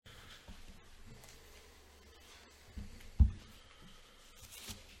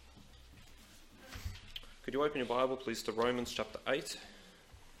Could you open your Bible, please, to Romans chapter 8?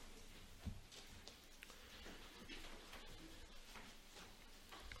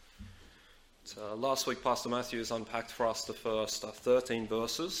 Last week, Pastor Matthew has unpacked for us the first 13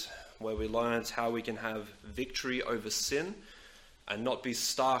 verses, where we learned how we can have victory over sin and not be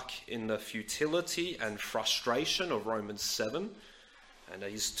stuck in the futility and frustration of Romans 7. And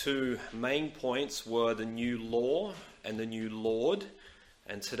his two main points were the new law and the new Lord.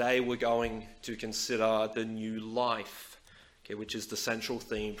 And today we're going to consider the new life, which is the central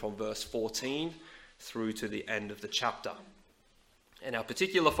theme from verse 14 through to the end of the chapter. And our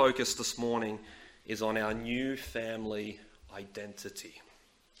particular focus this morning is on our new family identity.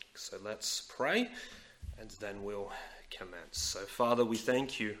 So let's pray and then we'll commence. So Father, we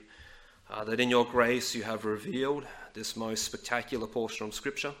thank you that in your grace you have revealed this most spectacular portion of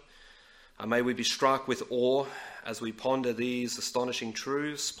Scripture. May we be struck with awe as we ponder these astonishing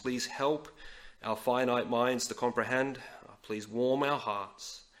truths. Please help our finite minds to comprehend. Please warm our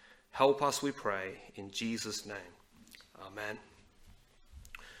hearts. Help us, we pray, in Jesus' name. Amen.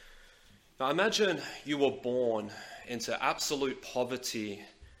 Now imagine you were born into absolute poverty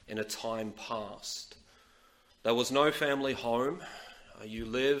in a time past. There was no family home. You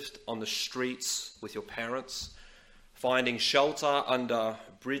lived on the streets with your parents, finding shelter under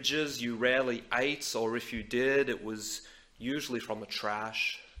bridges you rarely ate, or if you did, it was usually from the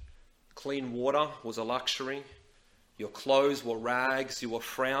trash. Clean water was a luxury. Your clothes were rags. You were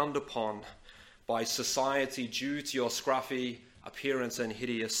frowned upon by society due to your scruffy appearance and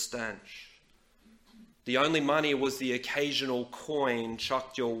hideous stench. The only money was the occasional coin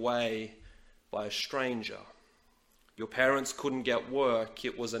chucked your way by a stranger. Your parents couldn't get work.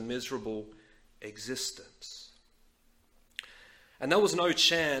 It was a miserable existence. And there was no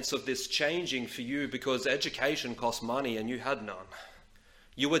chance of this changing for you because education cost money and you had none.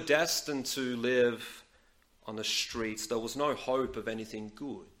 You were destined to live on the streets. There was no hope of anything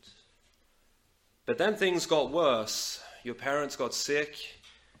good. But then things got worse. Your parents got sick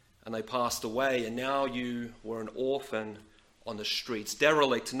and they passed away, and now you were an orphan on the streets,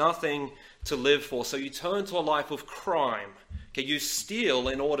 derelict, nothing to live for. So you turn to a life of crime. You steal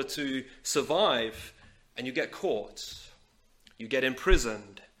in order to survive, and you get caught. You get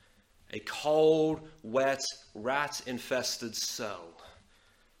imprisoned. A cold, wet, rat-infested cell.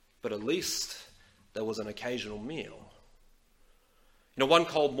 But at least there was an occasional meal. One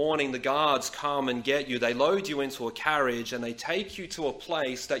cold morning, the guards come and get you. They load you into a carriage and they take you to a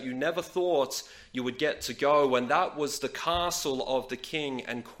place that you never thought you would get to go, and that was the castle of the king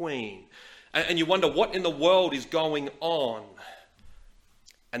and queen. And you wonder what in the world is going on.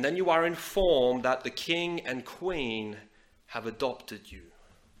 And then you are informed that the king and queen have adopted you.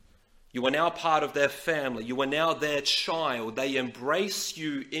 You are now part of their family. You are now their child. They embrace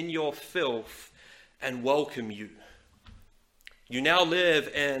you in your filth and welcome you. You now live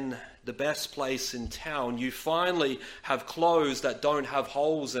in the best place in town. You finally have clothes that don't have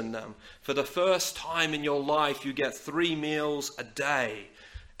holes in them. For the first time in your life, you get 3 meals a day.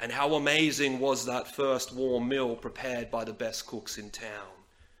 And how amazing was that first warm meal prepared by the best cooks in town.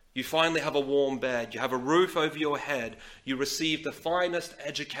 You finally have a warm bed. You have a roof over your head. You receive the finest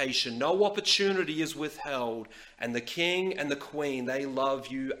education. No opportunity is withheld. And the king and the queen, they love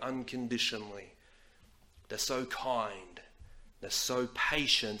you unconditionally. They're so kind. They're so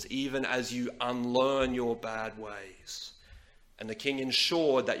patient, even as you unlearn your bad ways. And the king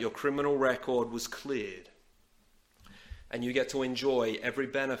ensured that your criminal record was cleared. And you get to enjoy every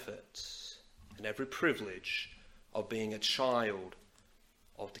benefit and every privilege of being a child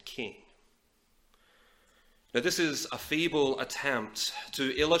of the king. Now, this is a feeble attempt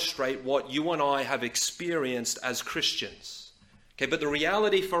to illustrate what you and I have experienced as Christians. But the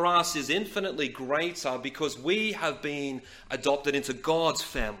reality for us is infinitely greater because we have been adopted into God's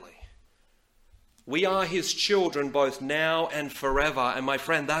family. We are his children both now and forever. And my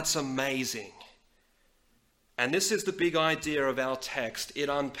friend, that's amazing. And this is the big idea of our text. It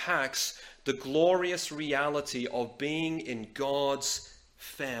unpacks the glorious reality of being in God's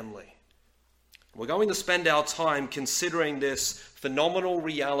family. We're going to spend our time considering this phenomenal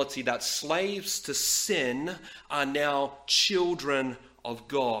reality that slaves to sin are now children of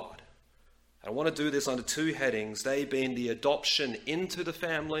God. I want to do this under 2 headings, they being the adoption into the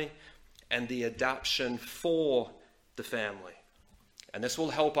family and the adoption for the family. And this will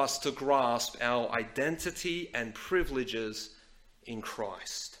help us to grasp our identity and privileges in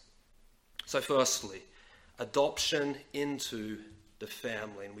Christ. So firstly, adoption into the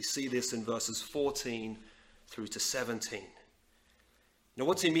family. And we see this in verses 14 through to 17. Now,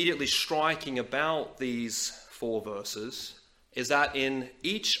 what's immediately striking about these 4 verses is that in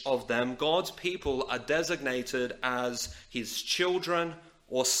each of them, God's people are designated as his children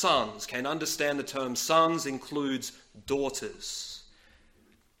or sons. Can understand the term sons includes daughters.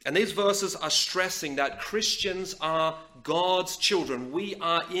 And these verses are stressing that Christians are God's children. We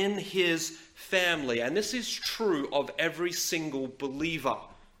are in his family. And this is true of every single believer.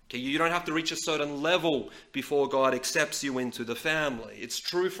 Okay, you don't have to reach a certain level before God accepts you into the family. It's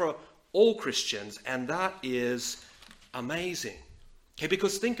true for all Christians, and that is amazing. Okay,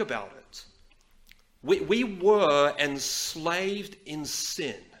 because think about it. We were enslaved in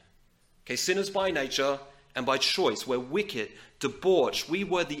sin. Okay, sinners by nature and by choice. We're wicked, debauched. We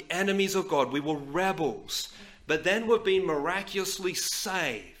were the enemies of God. We were rebels. But then we've been miraculously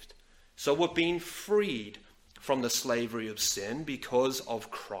saved. So we've been freed from the slavery of sin because of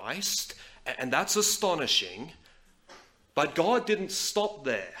Christ. And that's astonishing. But God didn't stop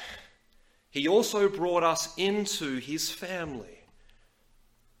there. He also brought us into his family.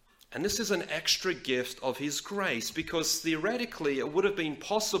 And this is an extra gift of his grace, because theoretically it would have been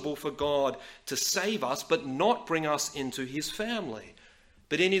possible for God to save us but not bring us into his family.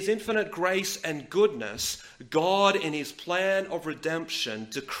 But in his infinite grace and goodness, God in his plan of redemption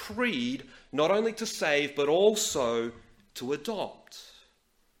decreed not only to save but also to adopt.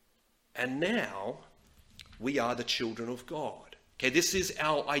 And now we are the children of God. Okay, this is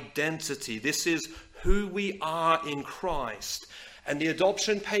our identity. This is who we are in Christ. And the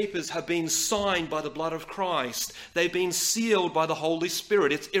adoption papers have been signed by the blood of Christ. They've been sealed by the Holy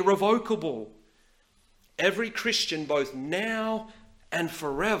Spirit. It's irrevocable. Every Christian, both now and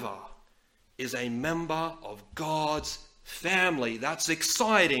forever, is a member of God's family. That's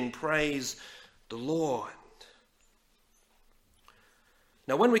exciting. Praise the Lord.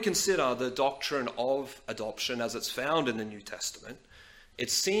 Now, when we consider the doctrine of adoption as it's found in the New Testament, it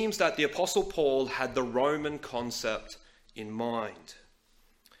seems that the Apostle Paul had the Roman concept in mind.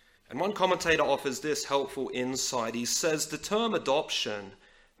 And one commentator offers this helpful insight. He says the term adoption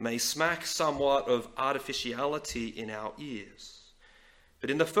may smack somewhat of artificiality in our ears. But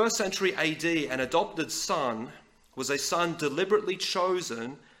in the 1st century AD, an adopted son was a son deliberately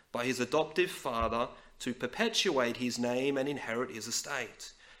chosen by his adoptive father to perpetuate his name and inherit his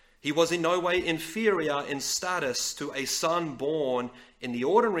estate. He was in no way inferior in status to a son born in the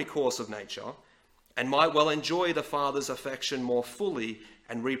ordinary course of nature, and might well enjoy the father's affection more fully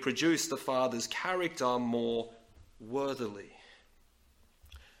and reproduce the father's character more worthily.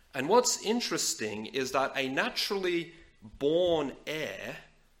 And what's interesting is that a naturally born heir,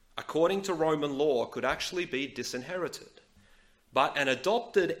 according to Roman law, could actually be disinherited. But an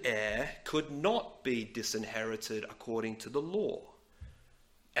adopted heir could not be disinherited according to the law.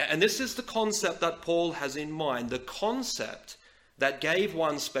 And this is the concept that Paul has in mind, the concept that gave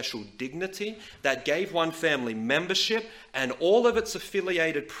one special dignity, that gave one family membership, and all of its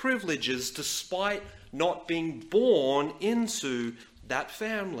affiliated privileges despite not being born into that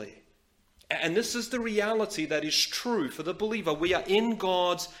family. And this is the reality that is true for the believer. We are in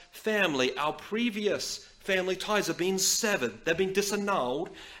God's family. Our previous family ties have been severed, they've been disannulled,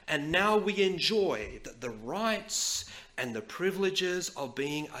 and now we enjoy the rights and the privileges of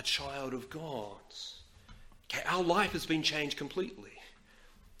being a child of God. Okay, our life has been changed completely.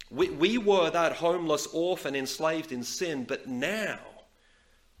 We were that homeless orphan enslaved in sin, but now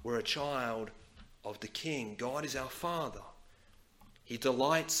we're a child of the King. God is our Father. He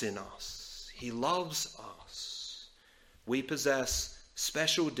delights in us. He loves us. We possess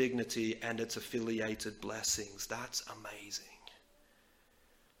special dignity and its affiliated blessings. That's amazing.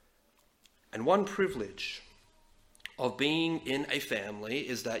 And one privilege of being in a family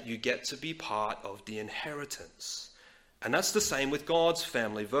is that you get to be part of the inheritance. And that's the same with God's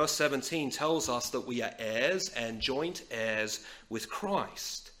family. Verse 17 tells us that we are heirs and joint heirs with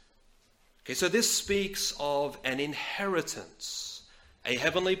Christ. Okay, so this speaks of an inheritance, a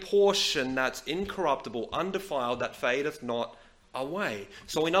heavenly portion that's incorruptible, undefiled, that fadeth not away.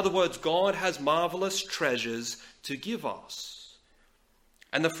 So in other words, God has marvelous treasures to give us.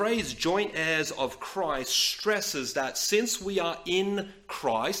 And the phrase joint heirs of Christ stresses that since we are in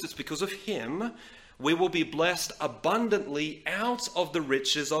Christ, it's because of him, we will be blessed abundantly out of the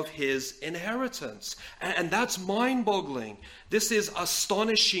riches of his inheritance. And that's mind-boggling. This is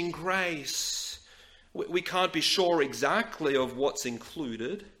astonishing grace. We can't be sure exactly of what's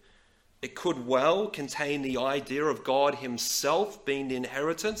included. It could well contain the idea of God himself being the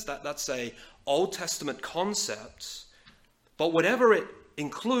inheritance. That's an Old Testament concept. But whatever it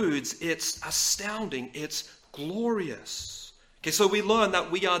includes, it's astounding, it's glorious. Okay, so we learn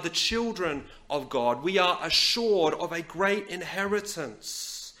that we are the children of God. We are assured of a great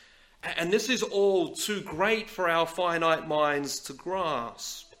inheritance. And this is all too great for our finite minds to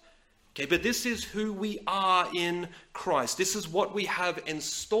grasp. Okay, but this is who we are in Christ. This is what we have in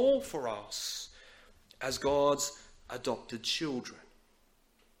store for us as God's adopted children.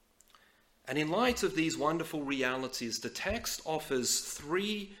 And in light of these wonderful realities, the text offers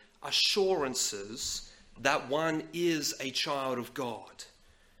 3 assurances that one is a child of God.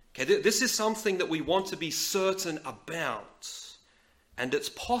 Okay, this is something that we want to be certain about, and it's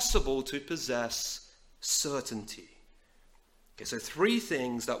possible to possess certainty. Okay, so 3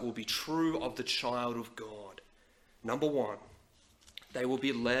 things that will be true of the child of God. Number 1, they will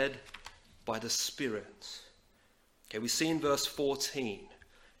be led by the Spirit. Okay, we see in verse 14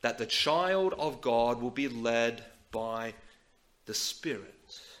 that the child of God will be led by the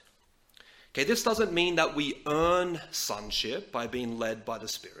Spirit. Okay, this doesn't mean that we earn sonship by being led by the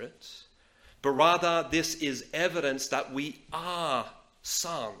Spirit, but rather this is evidence that we are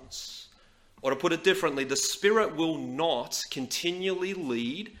sons. Or to put it differently, the Spirit will not continually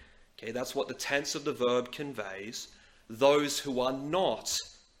lead, okay, that's what the tense of the verb conveys, those who are not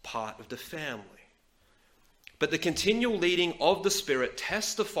part of the family. But the continual leading of the Spirit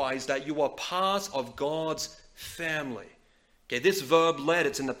testifies that you are part of God's family. Okay, this verb led,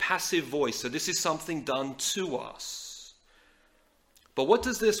 it's in the passive voice, so this is something done to us. But what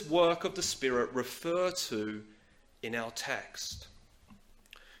does this work of the Spirit refer to in our text?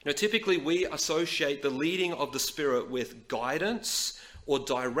 Typically we associate the leading of the Spirit with guidance or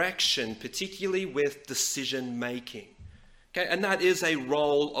direction, particularly with decision making. Okay, and that is a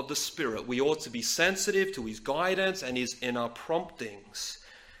role of the Spirit. We ought to be sensitive to his guidance and his inner promptings.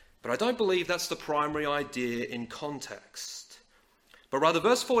 But I don't believe that's the primary idea in context. But rather,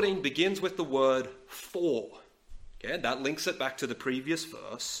 verse 14 begins with the word for. Okay, that links it back to the previous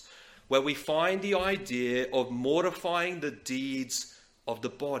verse, where we find the idea of mortifying the deeds of the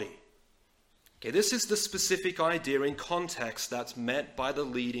body. Okay, this is the specific idea in context that's meant by the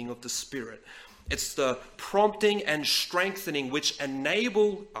leading of the Spirit. It's the prompting and strengthening which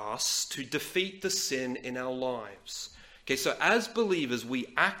enable us to defeat the sin in our lives. Okay, so as believers,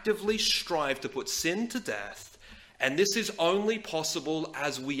 we actively strive to put sin to death, and this is only possible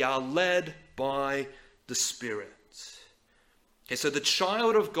as we are led by the Spirit. Okay, so the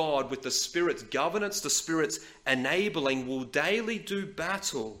child of God, with the Spirit's governance, the Spirit's enabling, will daily do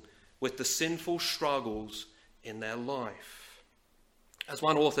battle with the sinful struggles in their life. As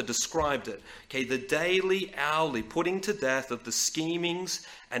one author described it, okay, the daily, hourly putting to death of the schemings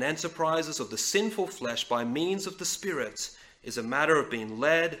and enterprises of the sinful flesh by means of the Spirit is a matter of being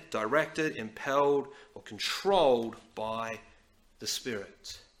led, directed, impelled, or controlled by the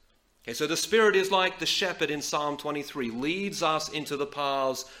Spirit. Okay, so the Spirit is like the shepherd in Psalm 23, leads us into the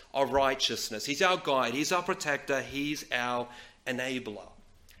paths of righteousness. He's our guide, he's our protector, he's our enabler.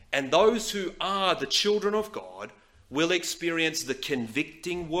 And those who are the children of God will experience the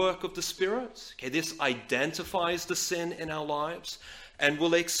convicting work of the Spirit. Okay, this identifies the sin in our lives, and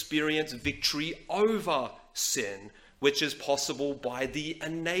will experience victory over sin, which is possible by the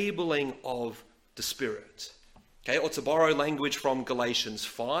enabling of the Spirit. Okay, or to borrow language from Galatians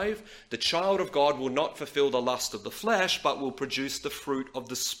 5, the child of God will not fulfill the lust of the flesh, but will produce the fruit of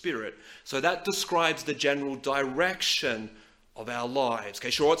the Spirit. So that describes the general direction of our lives. Okay,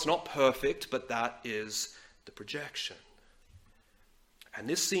 sure, it's not perfect, but that is the projection. And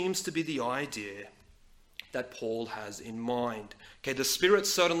this seems to be the idea that Paul has in mind. Okay, the Spirit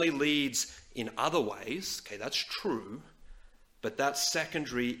certainly leads in other ways. Okay, that's true, but that's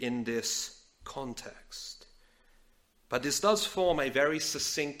secondary in this context. But this does form a very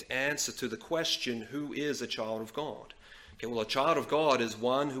succinct answer to the question, who is a child of God? Okay, well, a child of God is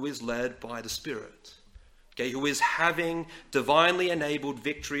one who is led by the Spirit. Okay, who is having divinely enabled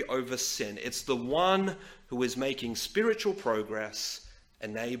victory over sin. It's the one who is making spiritual progress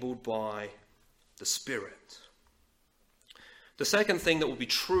enabled by the Spirit. The second thing that will be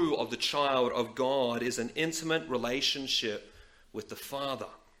true of the child of God is an intimate relationship with the Father.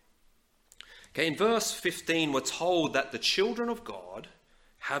 Okay, in verse 15, we're told that the children of God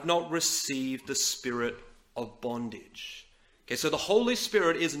have not received the spirit of bondage. Okay, so the Holy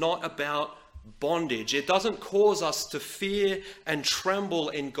Spirit is not about bondage. It doesn't cause us to fear and tremble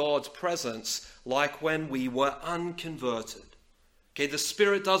in God's presence like when we were unconverted. Okay, the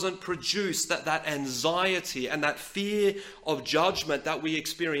Spirit doesn't produce that anxiety and that fear of judgment that we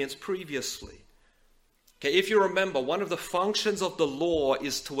experienced previously. Okay, if you remember, one of the functions of the law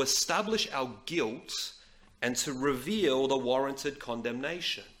is to establish our guilt and to reveal the warranted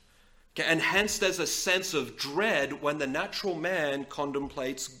condemnation. Okay, and hence there's a sense of dread when the natural man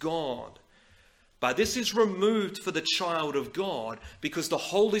contemplates God. But this is removed for the child of God because the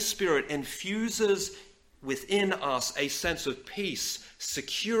Holy Spirit infuses within us a sense of peace,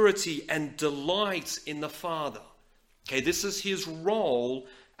 security, and delight in the Father. Okay, this is his role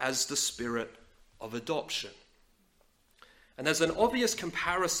as the Spirit of adoption. And there's an obvious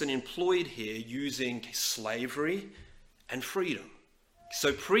comparison employed here using slavery and freedom.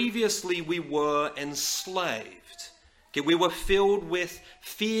 So previously we were enslaved. Okay, we were filled with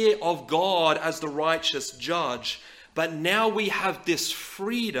fear of God as the righteous judge, but now we have this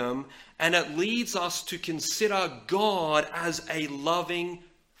freedom, and it leads us to consider God as a loving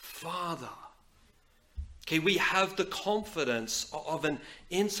Father. Okay, we have the confidence of an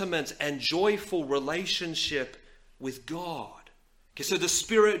intimate and joyful relationship with God. Okay, so the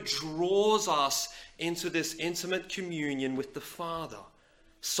Spirit draws us into this intimate communion with the Father.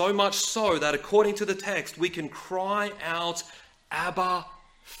 So much so that according to the text, we can cry out, Abba,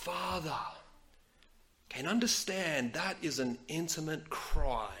 Father. Can understand that is an intimate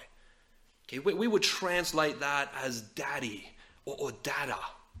cry. Okay, we would translate that as daddy or dada.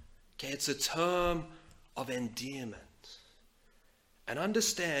 Okay, it's a term of endearment. And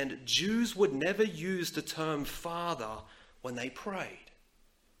understand, Jews would never use the term Father when they prayed.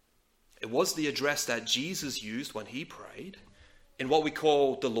 It was the address that Jesus used when he prayed. In what we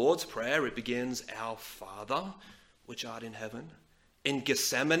call the Lord's Prayer, it begins, Our Father, which art in heaven. In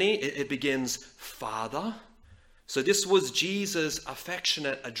Gethsemane, it begins, Father. So this was Jesus'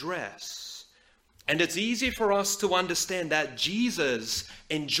 affectionate address. And it's easy for us to understand that Jesus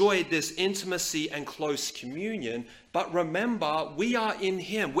enjoyed this intimacy and close communion. But remember, we are in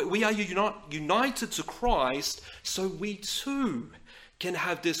him. We are united to Christ, so we too can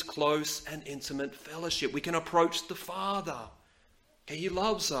have this close and intimate fellowship. We can approach the Father. Okay, he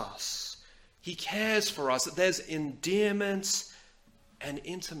loves us. He cares for us. There's endearment and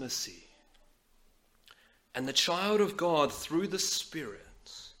intimacy. And the child of God, through the Spirit,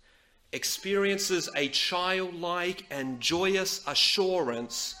 experiences a childlike and joyous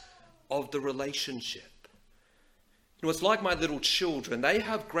assurance of the relationship. You know, it's like my little children. They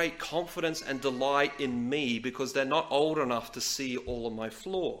have great confidence and delight in me because they're not old enough to see all of my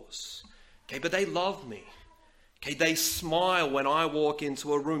flaws. Okay, but they love me. Okay, they smile when I walk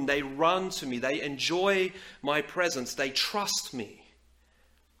into a room. They run to me. They enjoy my presence. They trust me.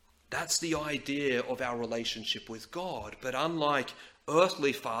 That's the idea of our relationship with God. But unlike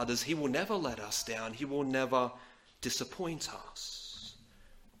earthly fathers, he will never let us down. He will never disappoint us.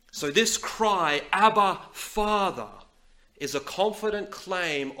 So this cry, Abba, Father, is a confident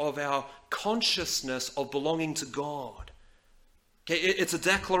claim of our consciousness of belonging to God. Okay, it's a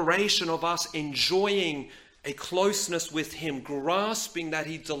declaration of us enjoying a closeness with him, grasping that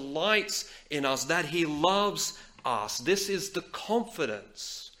he delights in us, that he loves us. This is the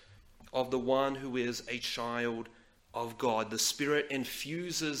confidence of the one who is a child of God. The Spirit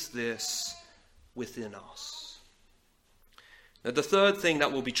infuses this within us. Now, the third thing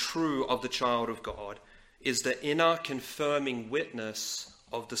that will be true of the child of God is the inner confirming witness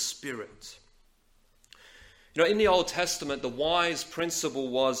of the Spirit. You know, in the Old Testament, the wise principle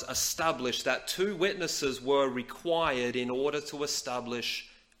was established that 2 witnesses were required in order to establish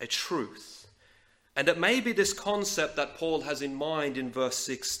a truth. And it may be this concept that Paul has in mind in verse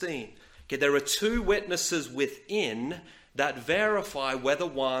 16. Okay, there are 2 witnesses within that verify whether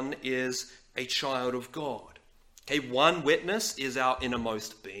one is a child of God. Okay, one witness is our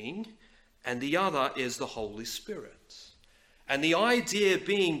innermost being, and the other is the Holy Spirit. And the idea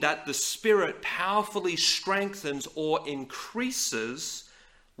being that the Spirit powerfully strengthens or increases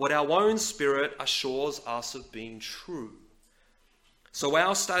what our own spirit assures us of being true. So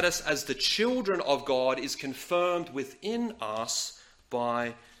our status as the children of God is confirmed within us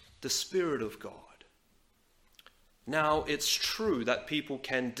by the Spirit of God. Now, it's true that people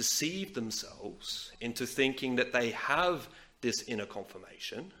can deceive themselves into thinking that they have this inner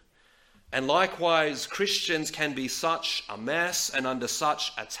confirmation. And likewise, Christians can be such a mess and under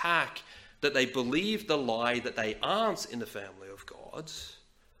such attack that they believe the lie that they aren't in the family of God.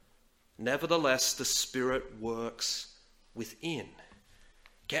 Nevertheless, the Spirit works within.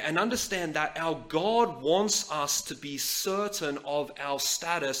 Okay, and understand that our God wants us to be certain of our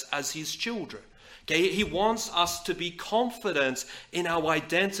status as his children. Okay, he wants us to be confident in our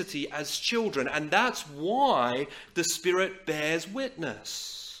identity as children. And that's why the Spirit bears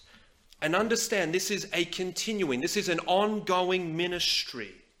witness. And understand, this is an ongoing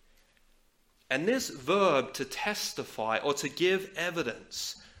ministry. And this verb to testify or to give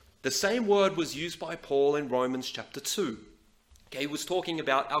evidence, the same word was used by Paul in Romans chapter 2. Okay, he was talking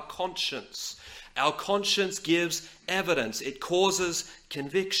about our conscience. Our conscience gives evidence. It causes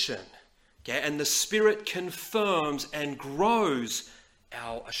conviction. Okay, and the Spirit confirms and grows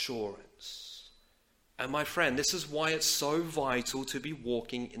our assurance. And my friend, this is why it's so vital to be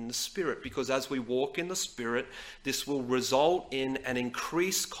walking in the Spirit, because as we walk in the Spirit, this will result in an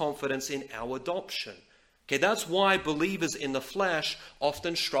increased confidence in our adoption. Okay, that's why believers in the flesh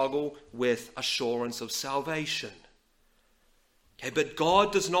often struggle with assurance of salvation. Okay, but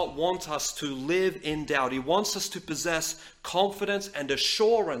God does not want us to live in doubt. He wants us to possess confidence and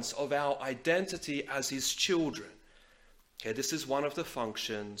assurance of our identity as his children. Okay, this is one of the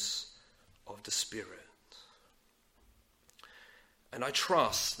functions of the Spirit. And I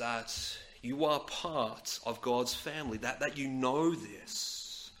trust that you are part of God's family, that you know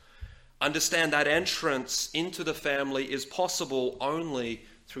this. Understand that entrance into the family is possible only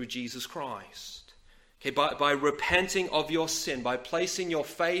through Jesus Christ. Okay, by repenting of your sin, by placing your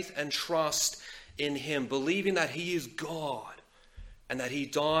faith and trust in him, believing that he is God and that he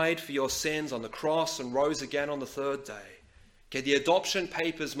died for your sins on the cross and rose again on the third day. Okay, the adoption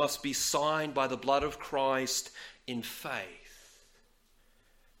papers must be signed by the blood of Christ in faith.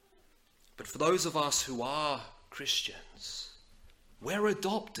 But for those of us who are Christians, we're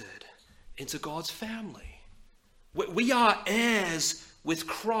adopted into God's family. We are heirs with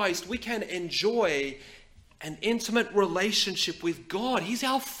Christ. We can enjoy an intimate relationship with God. He's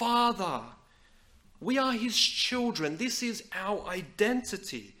our Father. We are his children. This is our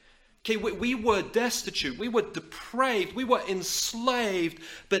identity. Okay, we were destitute. We were depraved. We were enslaved.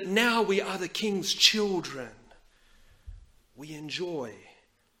 But now we are the King's children. We enjoy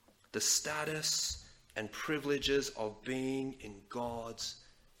the status and privileges of being in God's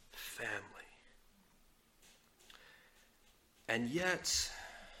family. And yet,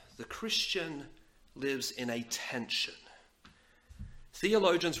 the Christian lives in a tension.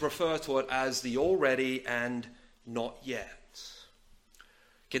 Theologians refer to it as the already and not yet.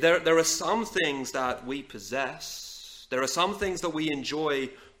 Okay, there are some things that we possess. There are some things that we enjoy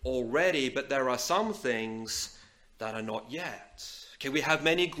already, but there are some things that are not yet. Okay, we have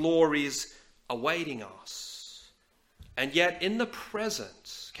many glories awaiting us. And yet, in the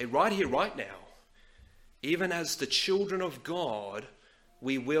present, okay, right here, right now, even as the children of God,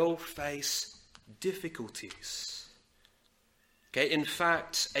 we will face difficulties. Okay, in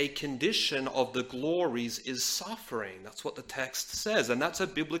fact, a condition of the glories is suffering. That's what the text says, and that's a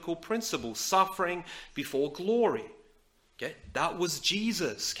biblical principle, suffering before glory. Okay, that was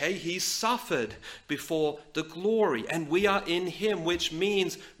Jesus. Okay, he suffered before the glory, and we are in him, which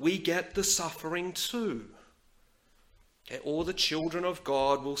means we get the suffering too. Okay, all the children of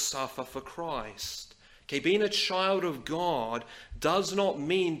God will suffer for Christ. Okay, being a child of God does not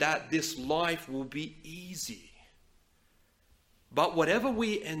mean that this life will be easy. But whatever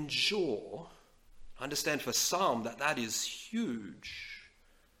we endure, understand for some that is huge.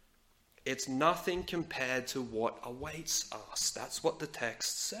 It's nothing compared to what awaits us. That's what the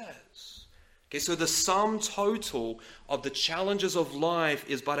text says. Okay, so the sum total of the challenges of life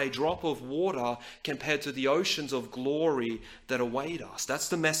is but a drop of water compared to the oceans of glory that await us. That's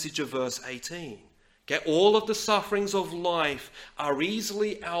the message of verse 18. Okay, all of the sufferings of life are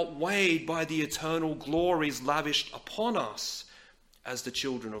easily outweighed by the eternal glories lavished upon us as the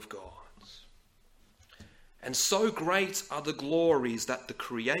children of God. And so great are the glories that the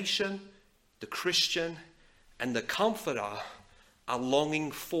creation, the Christian, and the Comforter are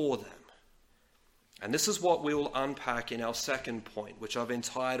longing for them. And this is what we will unpack in our second point, which I've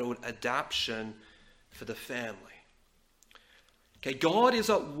entitled Adaption for the Family. Okay, God is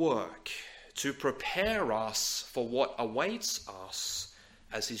at work to prepare us for what awaits us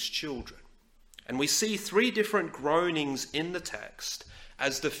as his children. And we see three different groanings in the text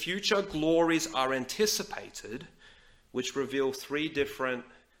as the future glories are anticipated, which reveal three different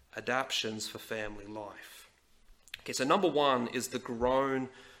adaptions for family life. Okay, so number one is the groan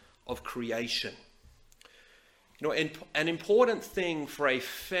of creation. You know, an important thing for a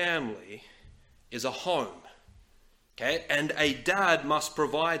family is a home. Okay, and a dad must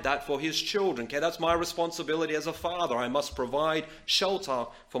provide that for his children. Okay, that's my responsibility as a father. I must provide shelter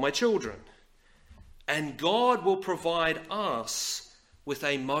for my children. And God will provide us with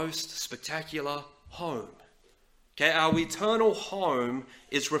a most spectacular home. Okay, our eternal home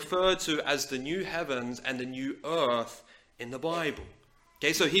is referred to as the new heavens and the new earth in the Bible.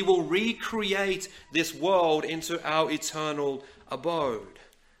 Okay, so he will recreate this world into our eternal abode.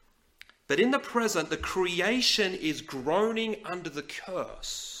 But in the present, the creation is groaning under the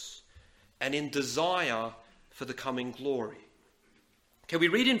curse and in desire for the coming glory. Okay, we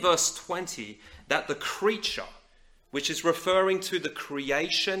read in verse 20 that the creature, which is referring to the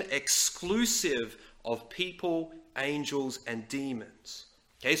creation exclusive of people, angels, and demons,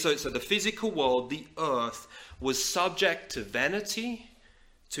 Okay, so the physical world, the earth, was subject to vanity,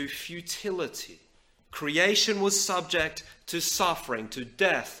 to futility. Creation was subject to suffering, to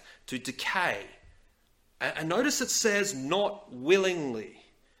death, to decay. And notice it says not willingly.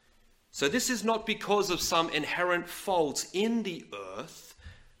 So this is not because of some inherent fault in the earth,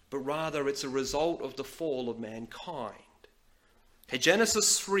 but rather it's a result of the fall of mankind. Okay,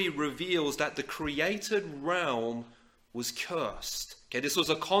 Genesis 3 reveals that the created realm was cursed. Okay, this was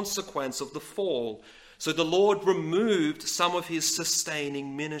a consequence of the fall. So the Lord removed some of his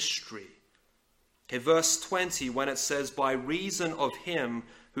sustaining ministry. Okay, verse 20, when it says, by reason of him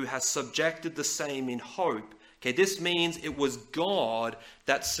who has subjected the same in hope. Okay, this means it was God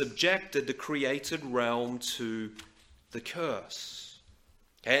that subjected the created realm to the curse.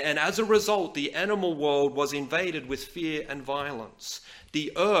 Okay, and as a result, the animal world was invaded with fear and violence.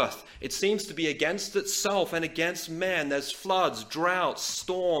 The earth, it seems to be against itself and against man. There's floods, droughts,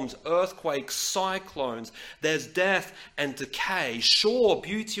 storms, earthquakes, cyclones. There's death and decay. Sure,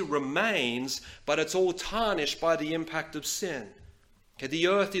 beauty remains, but it's all tarnished by the impact of sin. Okay, the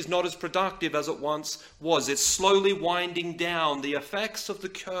earth is not as productive as it once was. It's slowly winding down. The effects of the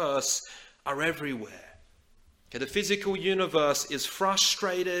curse are everywhere. Okay, the physical universe is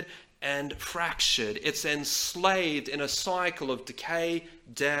frustrated and fractured. It's enslaved in a cycle of decay,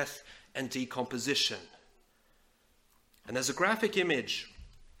 death, and decomposition. And there's a graphic image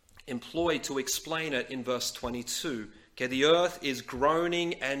employed to explain it in verse 22. Okay, the earth is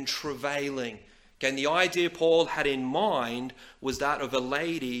groaning and travailing. Okay, and the idea Paul had in mind was that of a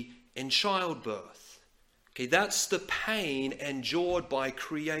lady in childbirth. Okay, that's the pain endured by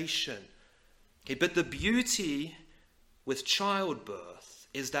creation. Okay, but the beauty with childbirth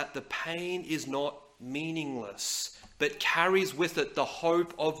is that the pain is not meaningless, but carries with it the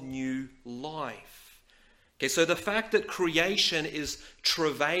hope of new life. Okay, so the fact that creation is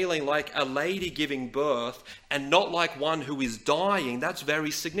travailing like a lady giving birth and not like one who is dying, that's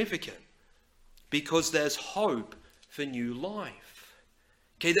very significant, because there's hope for new life.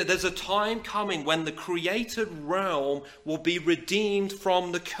 Okay, there's a time coming when the created realm will be redeemed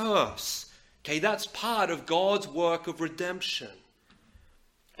from the curse. Okay, that's part of God's work of redemption.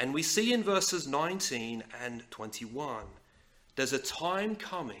 And we see in verses 19 and 21, there's a time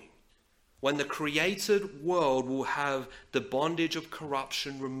coming when the created world will have the bondage of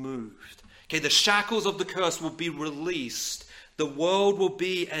corruption removed. Okay, the shackles of the curse will be released. The world will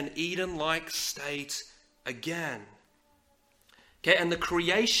be an Eden-like state again. Okay, and the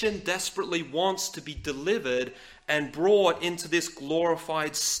creation desperately wants to be delivered and brought into this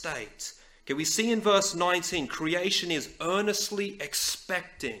glorified state. Okay, we see in verse 19, creation is earnestly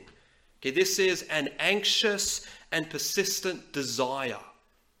expecting. Okay, this is an anxious and persistent desire.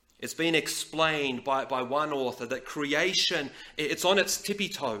 It's been explained by one author that creation, it's on its tippy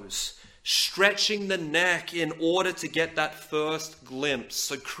toes, stretching the neck in order to get that first glimpse.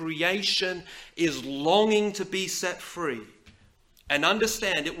 So creation is longing to be set free. And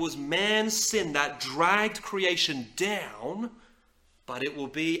understand, it was man's sin that dragged creation down, but it will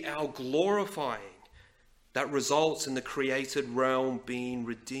be our glorifying that results in the created realm being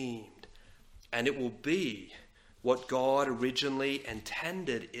redeemed. And it will be what God originally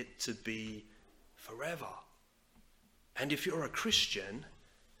intended it to be forever. And if you're a Christian,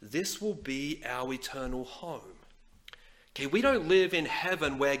 this will be our eternal home. Okay, we don't live in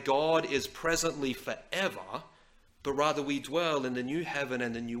heaven where God is presently forever, but rather we dwell in the new heaven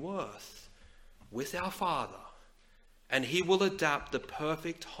and the new earth with our Father. And he will adapt the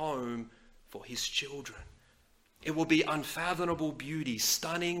perfect home for his children. It will be unfathomable beauty,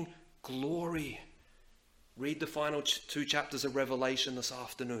 stunning glory. Read the final 2 chapters of Revelation this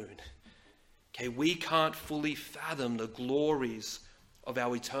afternoon. Okay, we can't fully fathom the glories of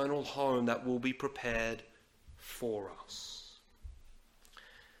our eternal home that will be prepared for us.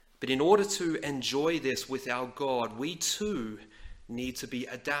 But in order to enjoy this with our God, we too need to be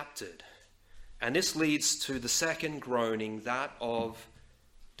adapted. And this leads to the second groaning, that of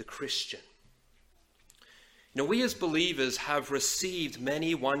the Christian. You know, we as believers have received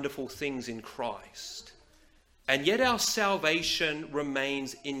many wonderful things in Christ, and yet our salvation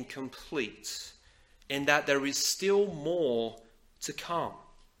remains incomplete in that there is still more to come.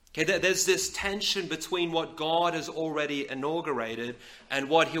 Okay, there's this tension between what God has already inaugurated and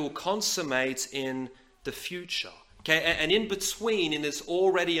what he will consummate in the future. Okay, and in between, in this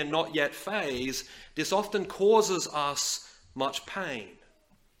already and not yet phase, this often causes us much pain.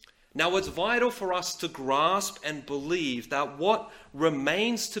 Now, it's vital for us to grasp and believe that what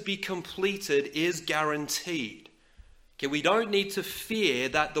remains to be completed is guaranteed. Okay, we don't need to fear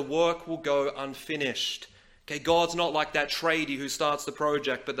that the work will go unfinished. Okay, God's not like that tradie who starts the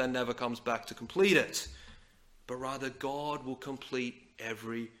project but then never comes back to complete it. But rather, God will complete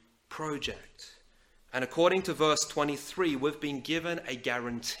every project. And according to verse 23, we've been given a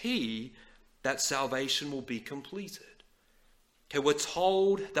guarantee that salvation will be completed. Okay, we're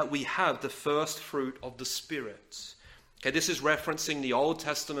told that we have the first fruit of the Spirit. Okay, this is referencing the Old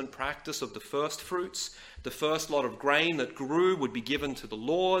Testament practice of the first fruits. The first lot of grain that grew would be given to the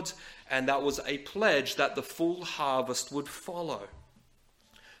Lord, and that was a pledge that the full harvest would follow.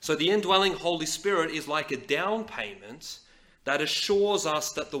 So the indwelling Holy Spirit is like a down payment that assures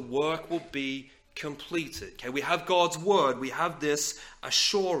us that the work will be completed. Okay, we have God's word, we have this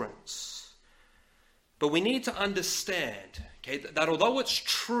assurance. But we need to understand, okay, that although it's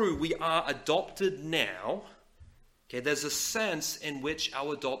true we are adopted now, okay, there's a sense in which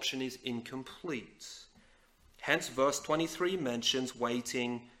our adoption is incomplete. Hence, verse 23 mentions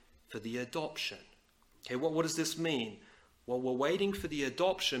waiting for the adoption. Okay, what does this mean? Well, we're waiting for the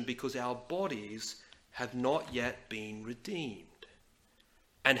adoption because our bodies have not yet been redeemed.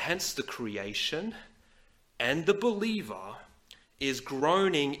 And hence the creation and the believer is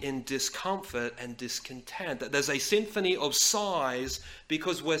groaning in discomfort and discontent. That there's a symphony of sighs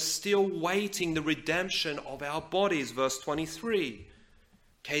because we're still waiting the redemption of our bodies. Verse 23.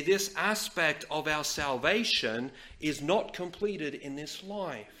 Okay, this aspect of our salvation is not completed in this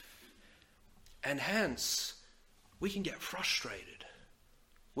life. And hence, we can get frustrated.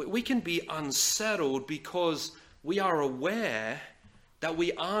 We can be unsettled because we are aware that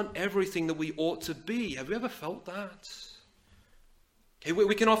we aren't everything that we ought to be. Have you ever felt that? Okay,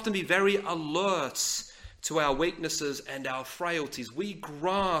 we can often be very alert to our weaknesses and our frailties. We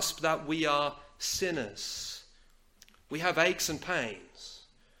grasp that we are sinners. We have aches and pains.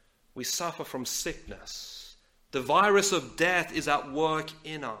 We suffer from sickness. The virus of death is at work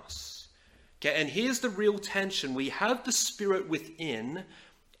in us. Okay, and here's the real tension. We have the Spirit within,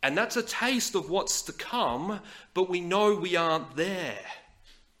 and that's a taste of what's to come, but we know we aren't there.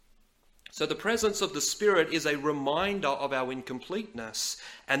 So the presence of the Spirit is a reminder of our incompleteness,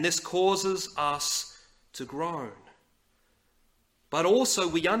 and this causes us to groan. But also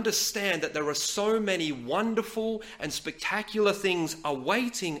we understand that there are so many wonderful and spectacular things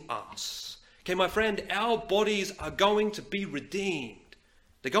awaiting us. Okay, my friend, our bodies are going to be redeemed.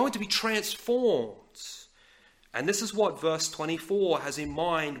 They're going to be transformed. And this is what verse 24 has in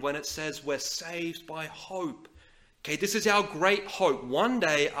mind when it says we're saved by hope. Okay, this is our great hope. One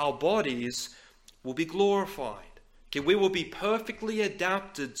day our bodies will be glorified. Okay, we will be perfectly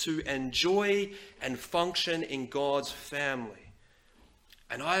adapted to enjoy and function in God's family.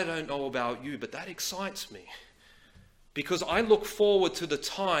 And I don't know about you, but that excites me. Because I look forward to the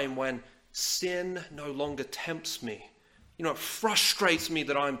time when sin no longer tempts me. You know, it frustrates me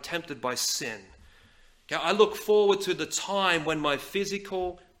that I'm tempted by sin. Okay, I look forward to the time when my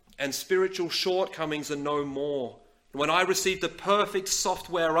physical and spiritual shortcomings are no more. When I receive the perfect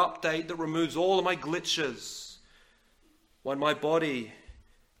software update that removes all of my glitches. When my body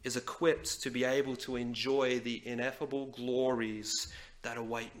is equipped to be able to enjoy the ineffable glories that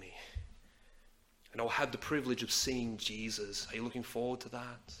await me. And I'll have the privilege of seeing Jesus. Are you looking forward to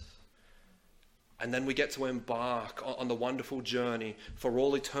that? And then we get to embark on the wonderful journey for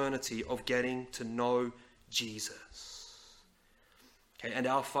all eternity of getting to know Jesus. Okay, and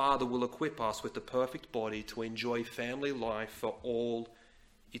our Father will equip us with the perfect body to enjoy family life for all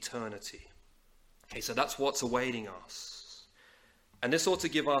eternity. Okay, so that's what's awaiting us. And this ought to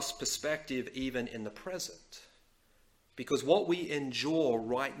give us perspective even in the present. Because what we endure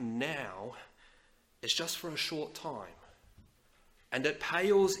right now is just for a short time. And it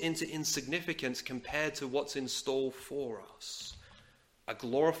pales into insignificance compared to what's in store for us. A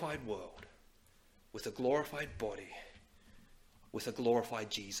glorified world with a glorified body with a glorified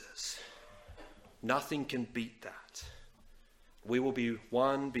Jesus. Nothing can beat that. We will be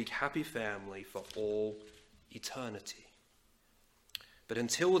one big happy family for all eternity. But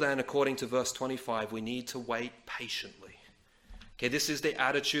until then, according to verse 25, we need to wait patiently. Okay, this is the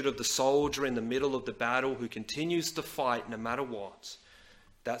attitude of the soldier in the middle of the battle who continues to fight no matter what.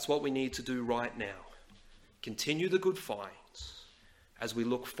 That's what we need to do right now. Continue the good fight as we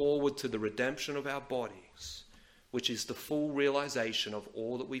look forward to the redemption of our bodies, which is the full realization of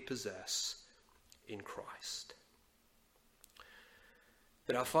all that we possess in Christ.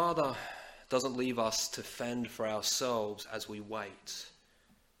 But our Father doesn't leave us to fend for ourselves as we wait.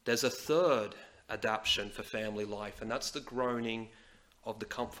 There's a third adaptation for family life, and that's the groaning of the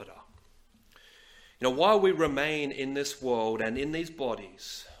Comforter. You know, while we remain in this world and in these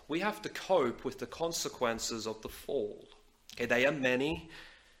bodies, we have to cope with the consequences of the fall. Okay, they are many,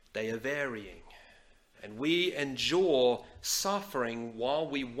 they are varying. And we endure suffering while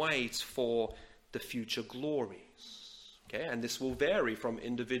we wait for the future glories. Okay? And this will vary from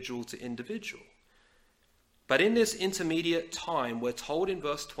individual to individual. But in this intermediate time, we're told in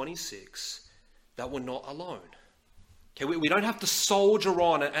verse 26 that we're not alone. Okay, we don't have to soldier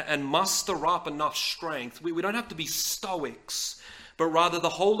on and muster up enough strength. We don't have to be stoics, but rather the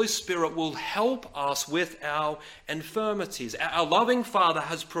Holy Spirit will help us with our infirmities. Our loving Father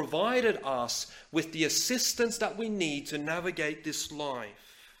has provided us with the assistance that we need to navigate this life.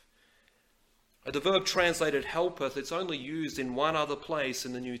 The verb translated helpeth, it's only used in one other place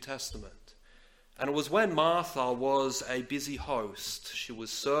in the New Testament. And it was when Martha was a busy host. She was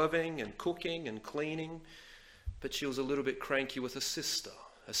serving and cooking and cleaning, but she was a little bit cranky with her sister.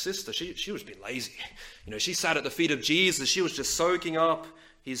 Her sister, she was a bit lazy. She sat at the feet of Jesus. She was just soaking up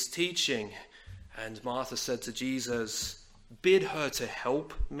his teaching. And Martha said to Jesus, bid her to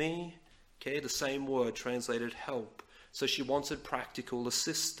help me. Okay, the same word translated help. So she wanted practical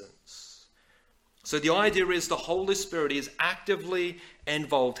assistance. So the idea is the Holy Spirit is actively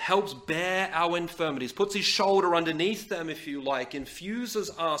involved, helps bear our infirmities, puts his shoulder underneath them, if you like,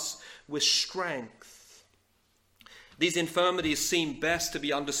 infuses us with strength. These infirmities seem best to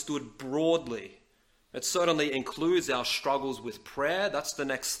be understood broadly. It certainly includes our struggles with prayer. That's the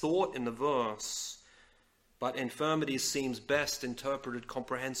next thought in the verse. But infirmities seems best interpreted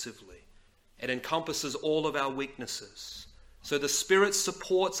comprehensively. It encompasses all of our weaknesses. So the Spirit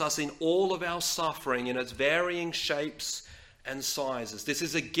supports us in all of our suffering in its varying shapes and sizes. This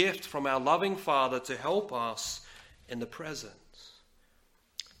is a gift from our loving Father to help us in the present.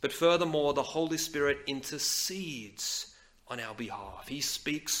 But furthermore, the Holy Spirit intercedes on our behalf. He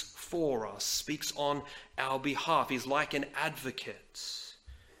speaks for us, speaks on our behalf. He's like an advocate.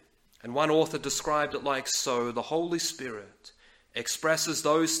 And one author described it like so: the Holy Spirit expresses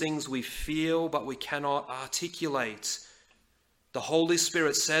those things we feel but we cannot articulate. The Holy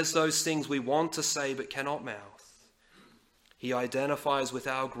Spirit says those things we want to say but cannot mouth. He identifies with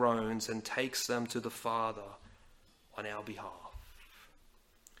our groans and takes them to the Father on our behalf.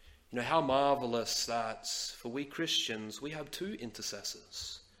 How marvelous that for we Christians, we have two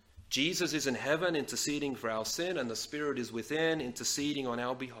intercessors. Jesus is in heaven interceding for our sin, and the Spirit is within interceding on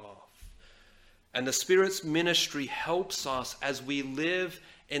our behalf. And the Spirit's ministry helps us as we live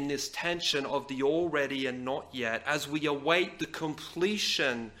in this tension of the already and not yet, as we await the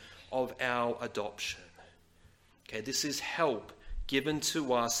completion of our adoption. Okay, this is help given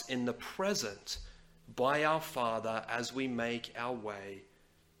to us in the present by our Father as we make our way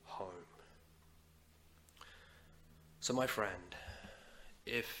home. So my friend,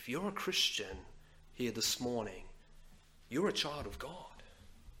 if you're a Christian here this morning, you're a child of God.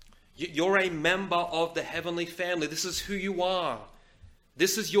 You're a member of the heavenly family. This is who you are.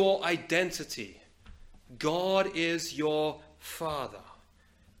 This is your identity. God is your Father.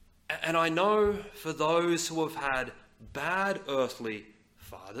 And I know for those who have had bad earthly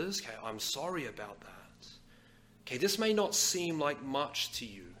fathers, okay, I'm sorry about that. Okay, this may not seem like much to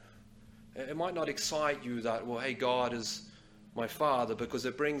you. It might not excite you that, well, hey, God is my Father, because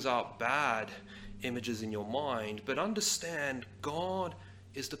it brings up bad images in your mind. But understand, God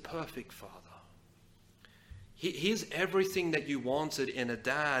is the perfect Father. He's everything that you wanted in a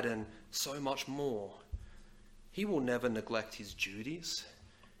dad and so much more. He will never neglect his duties.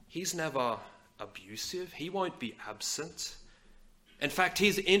 He's never abusive. He won't be absent. In fact,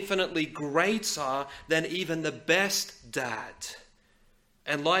 he's infinitely greater than even the best dad.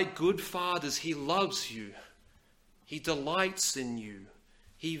 And like good fathers, he loves you. He delights in you.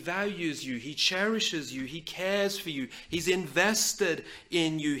 He values you. He cherishes you. He cares for you. He's invested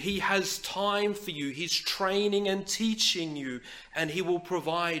in you. He has time for you. He's training and teaching you, and he will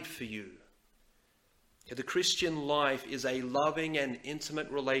provide for you. The Christian life is a loving and intimate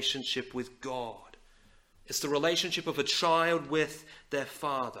relationship with God. It's the relationship of a child with their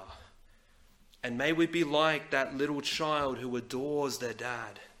father. And may we be like that little child who adores their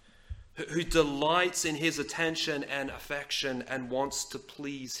dad, who delights in his attention and affection and wants to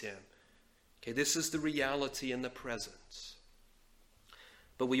please him. Okay, this is the reality in the present.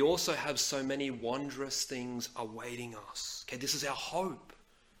 But we also have so many wondrous things awaiting us. Okay, this is our hope.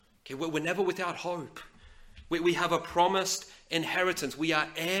 Okay, we're never without hope. We have a promised inheritance. We are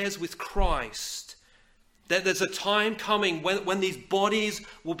heirs with Christ. There's a time coming when these bodies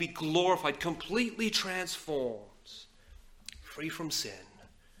will be glorified, completely transformed, free from sin,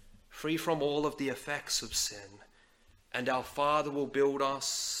 free from all of the effects of sin. And our Father will build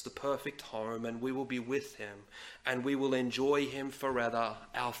us the perfect home, and we will be with him, and we will enjoy him forever.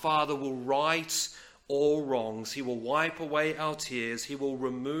 Our Father will right all wrongs. He will wipe away our tears. He will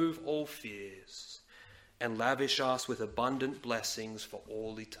remove all fears. and lavish us with abundant blessings for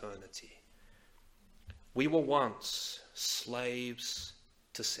all eternity. We were once slaves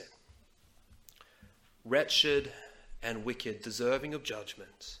to sin, wretched and wicked, deserving of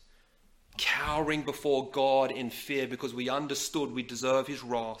judgment, cowering before God in fear because we understood we deserve his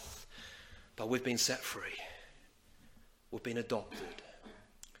wrath, but we've been set free. We've been adopted.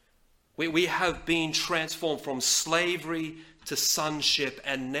 We have been transformed from slavery to sonship,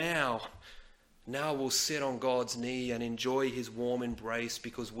 and now we'll sit on God's knee and enjoy his warm embrace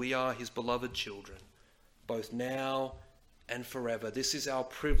because we are his beloved children, both now and forever. This is our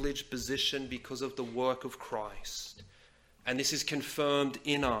privileged position because of the work of Christ. And this is confirmed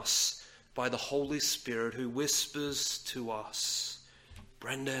in us by the Holy Spirit, who whispers to us,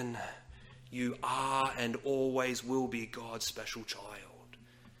 Brendan, you are and always will be God's special child.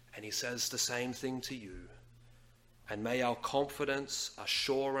 And he says the same thing to you. And may our confidence,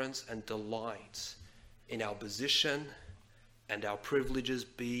 assurance, and delight in our position and our privileges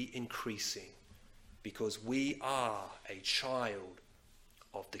be increasing, because we are a child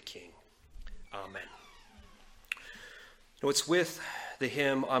of the King. Amen. Now it's with the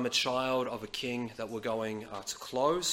hymn, I'm a Child of a King, that we're going to close.